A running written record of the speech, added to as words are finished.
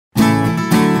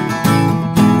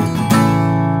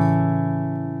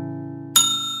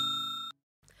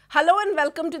Hello and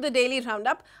welcome to the Daily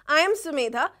Roundup. I am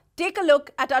Sumedha. Take a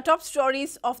look at our top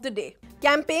stories of the day.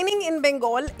 Campaigning in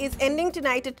Bengal is ending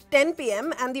tonight at 10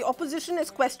 p.m. and the opposition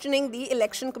is questioning the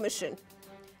Election Commission.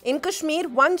 In Kashmir,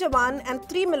 1 Jawan and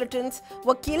 3 militants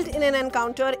were killed in an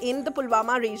encounter in the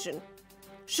Pulwama region.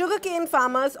 Sugarcane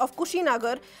farmers of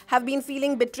Kushinagar have been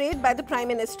feeling betrayed by the Prime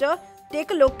Minister.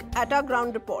 Take a look at our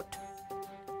ground report.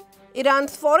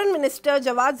 Iran's Foreign Minister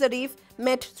Javad Zarif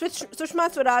met Sushma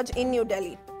Swaraj in New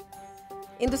Delhi.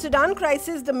 In the Sudan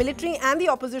crisis, the military and the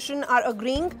opposition are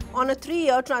agreeing on a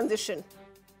 3-year transition.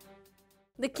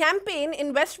 The campaign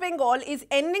in West Bengal is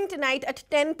ending tonight at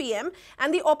 10 p.m.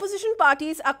 and the opposition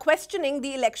parties are questioning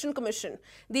the Election Commission.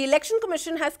 The Election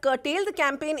Commission has curtailed the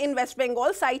campaign in West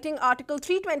Bengal, citing Article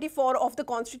 324 of the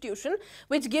Constitution,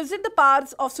 which gives it the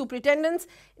powers of superintendence,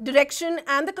 direction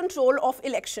and the control of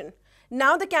election.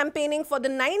 Now the campaigning for the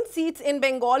 9 seats in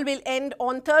Bengal will end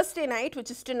on Thursday night, which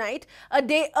is tonight, a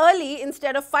day early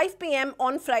instead of 5 p.m.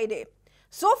 on Friday.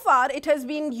 So far,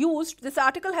 this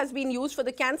article has been used for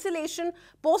the cancellation,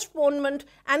 postponement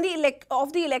and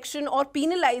of the election or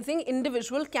penalizing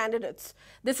individual candidates.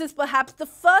 This is perhaps the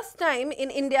first time in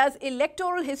India's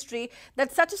electoral history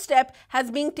that such a step has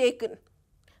been taken.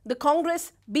 The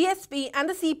Congress, BSP and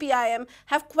the CPIM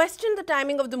have questioned the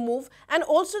timing of the move and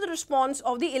also the response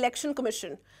of the Election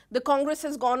Commission. The Congress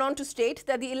has gone on to state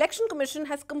that the Election Commission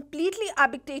has completely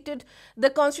abdicated the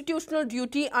constitutional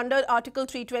duty under Article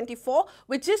 324,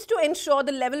 which is to ensure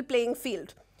the level playing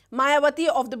field. Mayawati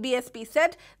of the BSP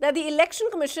said that the Election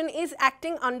Commission is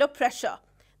acting under pressure.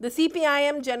 The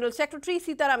CPIM General Secretary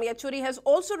Sitaram Yechuri has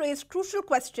also raised crucial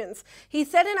questions. He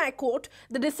said, and I quote,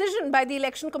 "The decision by the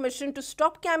Election Commission to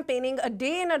stop campaigning a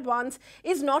day in advance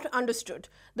is not understood.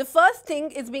 The first thing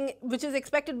which is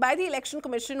expected by the Election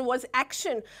Commission was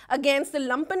action against the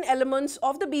lumpen elements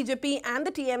of the BJP and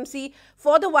the TMC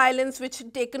for the violence which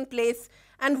had taken place.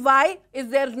 And why is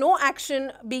there no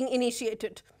action being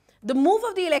initiated?" The move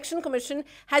of the Election Commission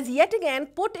has yet again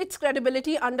put its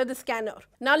credibility under the scanner.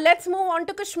 Now let's move on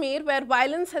to Kashmir, where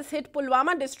violence has hit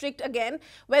Pulwama district again,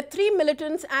 where 3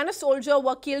 militants and a soldier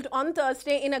were killed on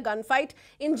Thursday in a gunfight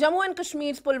in Jammu and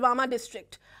Kashmir's Pulwama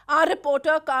district. Our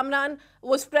reporter Kamran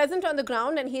was present on the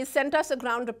ground and he has sent us a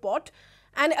ground report.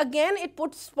 And again, it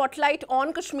puts spotlight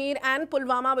on Kashmir and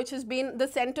Pulwama, which has been the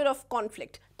center of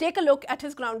conflict. Take a look at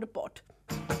his ground report.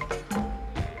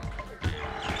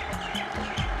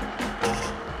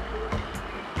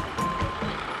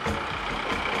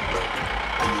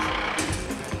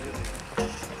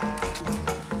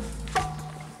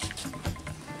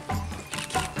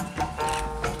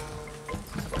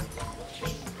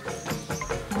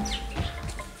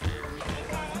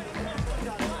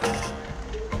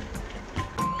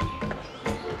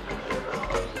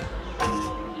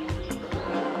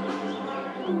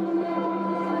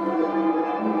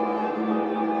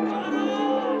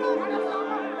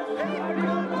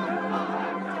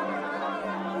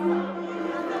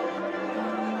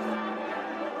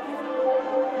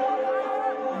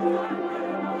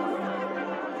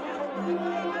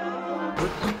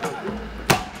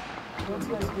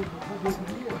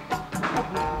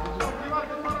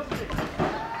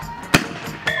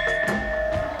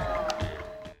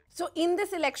 So in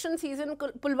this election season,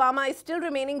 Pulwama is still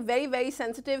remaining very, very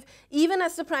sensitive, even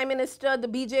as the Prime Minister, the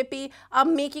BJP are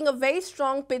making a very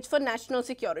strong pitch for national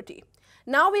security.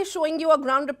 Now we're showing you a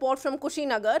ground report from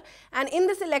Kushinagar, and in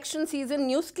this election season,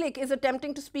 NewsClick is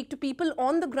attempting to speak to people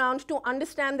on the ground to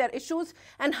understand their issues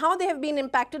and how they have been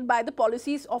impacted by the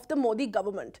policies of the Modi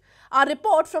government. Our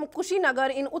report from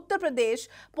Kushinagar in Uttar Pradesh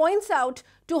points out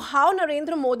to how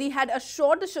Narendra Modi had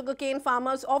assured the sugarcane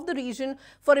farmers of the region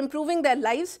for improving their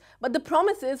lives, but the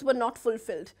promises were not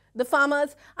fulfilled. The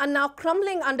farmers are now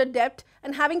crumbling under debt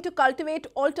and having to cultivate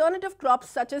alternative crops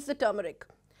such as the turmeric.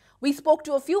 We spoke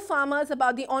to a few farmers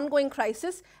about the ongoing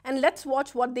crisis, and let's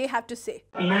watch what they have to say.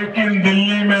 लेकिन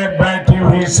दिल्ली में बैठी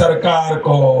हुई सरकार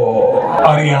को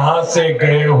और यहाँ से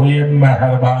गए हुए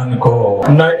मेहरबान को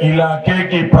न इलाके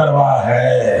की परवाह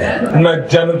है, न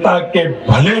जनता के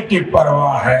भले की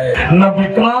परवाह है, न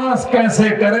विकास कैसे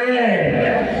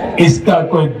करें इसका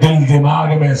कोई दिल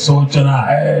दिमाग में सोचना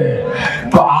है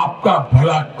तो आपका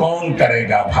भला कौन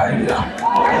करेगा भाई?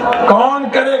 कौन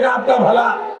करेगा आपका भला?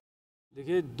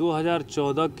 देखिए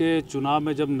 2014 के चुनाव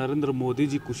में जब नरेंद्र मोदी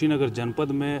जी कुशीनगर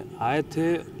जनपद में आए थे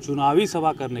चुनावी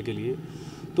सभा करने के लिए,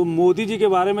 तो मोदी जी के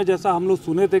बारे में जैसा हम लोग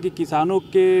सुने थे कि किसानों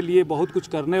के लिए बहुत कुछ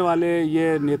करने वाले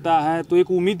ये नेता हैं, तो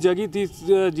एक उम्मीद जगी थी इस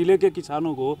ज़िले के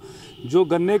किसानों को। जो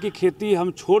गन्ने की खेती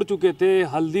हम छोड़ चुके थे,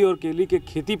 हल्दी और केली के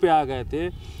खेती पे आ गए थे,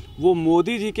 वो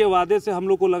मोदी जी के वादे से हम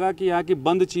लोग को लगा कि यहाँ की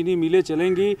बंद चीनी मिलें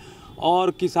चलेंगी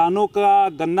और किसानों का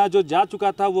गन्ना जो जा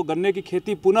चुका था वो गन्ने की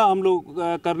खेती पुनः हम लोग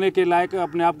करने के लायक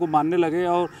अपने आप को मानने लगे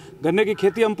और गन्ने की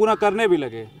खेती हम पुनः करने भी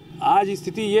लगे। आज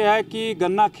स्थिति ये है कि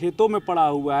गन्ना खेतों में पड़ा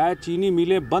हुआ है, चीनी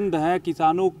मिलें बंद हैं,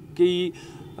 किसानों की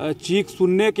चीख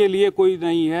सुनने के लिए कोई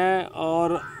नहीं है।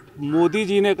 और मोदी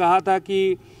जी ने कहा था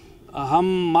कि हम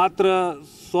मात्र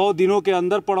 100 दिनों के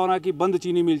अंदर पड़ौना की बंद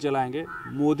चीनी मिल चलाएंगे।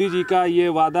 मोदी जी का ये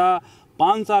वादा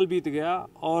 5 साल बीत गया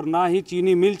और ना ही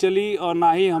चीनी मिल चली और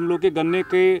ना ही हम लोग के गन्ने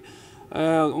के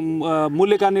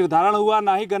मूल्य का निर्धारण हुआ,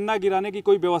 ना ही गन्ना गिराने की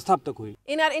कोई व्यवस्था अब तक हुई।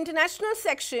 In our international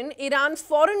section, Iran's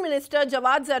Foreign Minister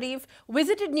Javad Zarif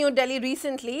visited New Delhi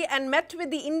recently and met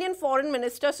with the Indian Foreign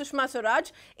Minister Sushma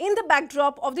Swaraj in the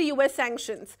backdrop of the US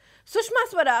sanctions. Sushma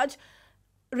Swaraj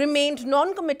remained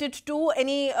non-committed to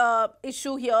any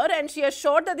issue here, and she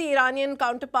assured that the Iranian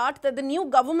counterpart that the new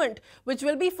government, which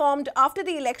will be formed after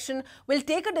the election, will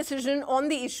take a decision on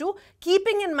the issue,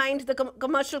 keeping in mind the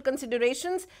commercial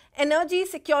considerations, energy,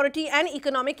 security and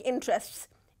economic interests.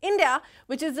 India,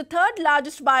 which is the third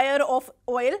largest buyer of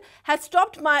oil, has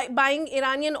stopped buying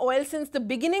Iranian oil since the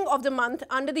beginning of the month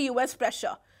under the US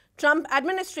pressure. Trump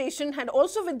administration had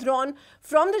also withdrawn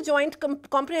from the Joint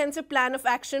Comprehensive Plan of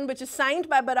Action, which is signed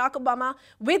by Barack Obama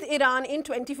with Iran in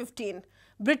 2015.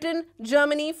 Britain,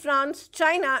 Germany, France,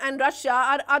 China and Russia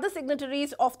are other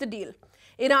signatories of the deal.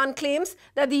 Iran claims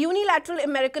that the unilateral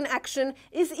American action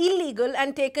is illegal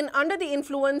and taken under the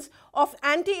influence of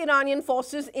anti-Iranian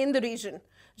forces in the region.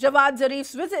 Javad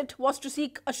Zarif's visit was to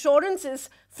seek assurances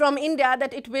from India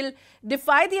that it will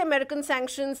defy the American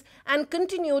sanctions and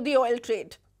continue the oil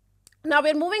trade. Now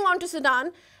we're moving on to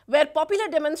Sudan, where popular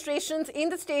demonstrations in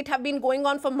the state have been going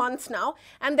on for months now,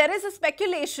 and there is a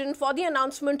speculation for the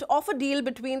announcement of a deal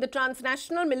between the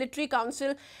Transnational Military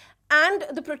Council and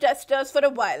the protesters for a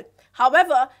while.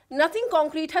 However, nothing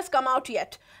concrete has come out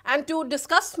yet. And to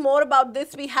discuss more about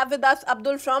this, we have with us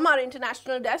Abdul from our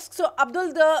international desk. So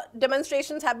Abdul, the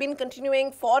demonstrations have been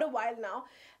continuing for a while now.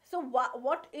 So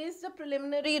what is the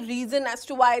preliminary reason as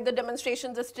to why the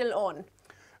demonstrations are still on?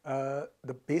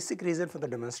 The basic reason for the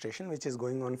demonstration, which is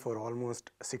going on for almost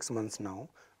 6 months now,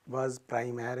 was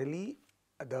primarily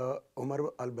the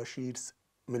Omar al-Bashir's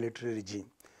military regime.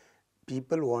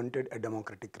 People wanted a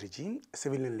democratic regime,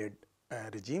 civilian-led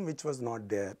regime, which was not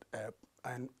there,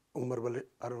 and Omar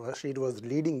al-Bashir was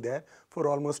leading there for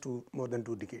almost more than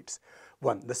 2 decades.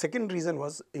 One. The second reason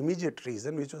was immediate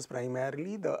reason, which was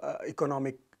primarily the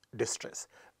economic distress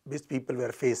which people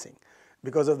were facing.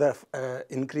 Because of the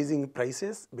increasing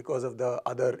prices, because of the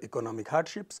other economic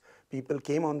hardships, people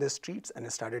came on the streets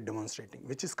and started demonstrating,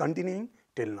 which is continuing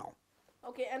till now.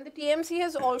 Okay, and the TMC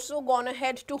has also gone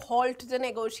ahead to halt the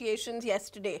negotiations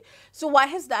yesterday. So why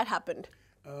has that happened?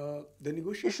 The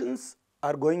negotiations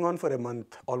are going on for a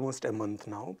month, almost a month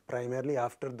now, primarily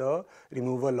after the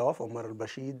removal of Omar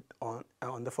al-Bashir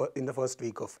in the first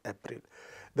week of April.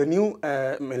 The new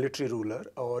military ruler,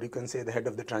 or you can say the head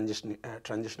of the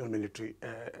Transitional Military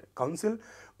Council,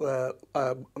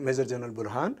 Major General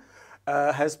Burhan,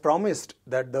 has promised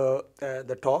that the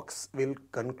talks will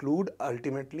conclude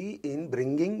ultimately in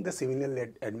bringing the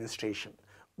civilian-led administration,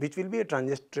 which will be a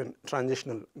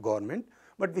transitional government,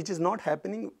 but which is not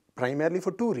happening primarily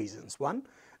for 2 reasons. One,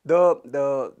 the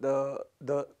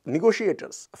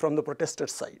negotiators from the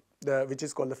protesters' side, which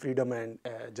is called the Freedom and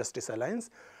Justice Alliance,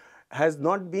 has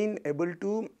not been able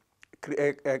to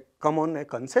come on a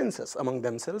consensus among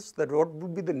themselves that what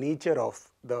would be the nature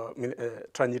of the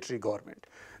transitory government.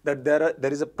 That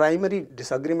there is a primary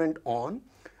disagreement on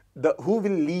who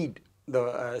will lead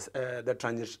the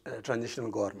transitional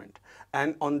government,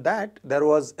 and on that there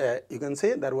was you can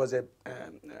say there was the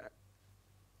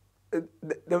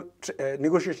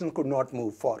negotiations could not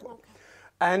move forward. Okay.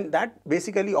 And that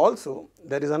basically also,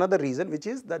 there is another reason, which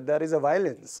is that there is a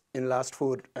violence in last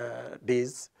 4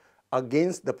 days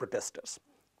against the protesters.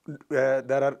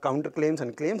 There are counterclaims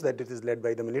and claims that it is led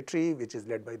by the military, which is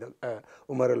led by the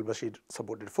Umar al-Bashir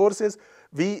supported forces.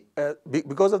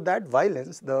 Because of that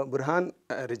violence, the Burhan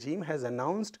regime has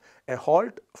announced a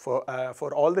halt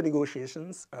for all the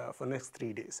negotiations for next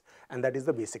 3 days, and that is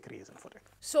the basic reason for it.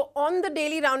 So on the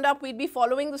daily roundup, we'd be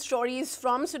following the stories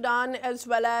from Sudan as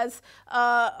well as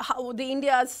how the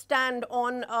India's stand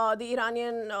on the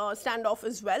Iranian standoff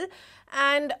as well.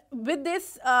 And with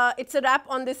this, it's a wrap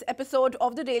on this episode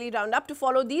of the Daily Roundup. To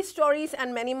follow these stories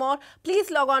and many more, please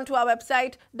log on to our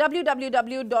website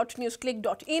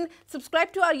www.newsclick.in,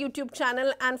 subscribe to our YouTube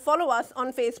channel and follow us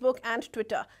on Facebook and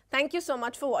Twitter. Thank you so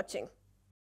much for watching.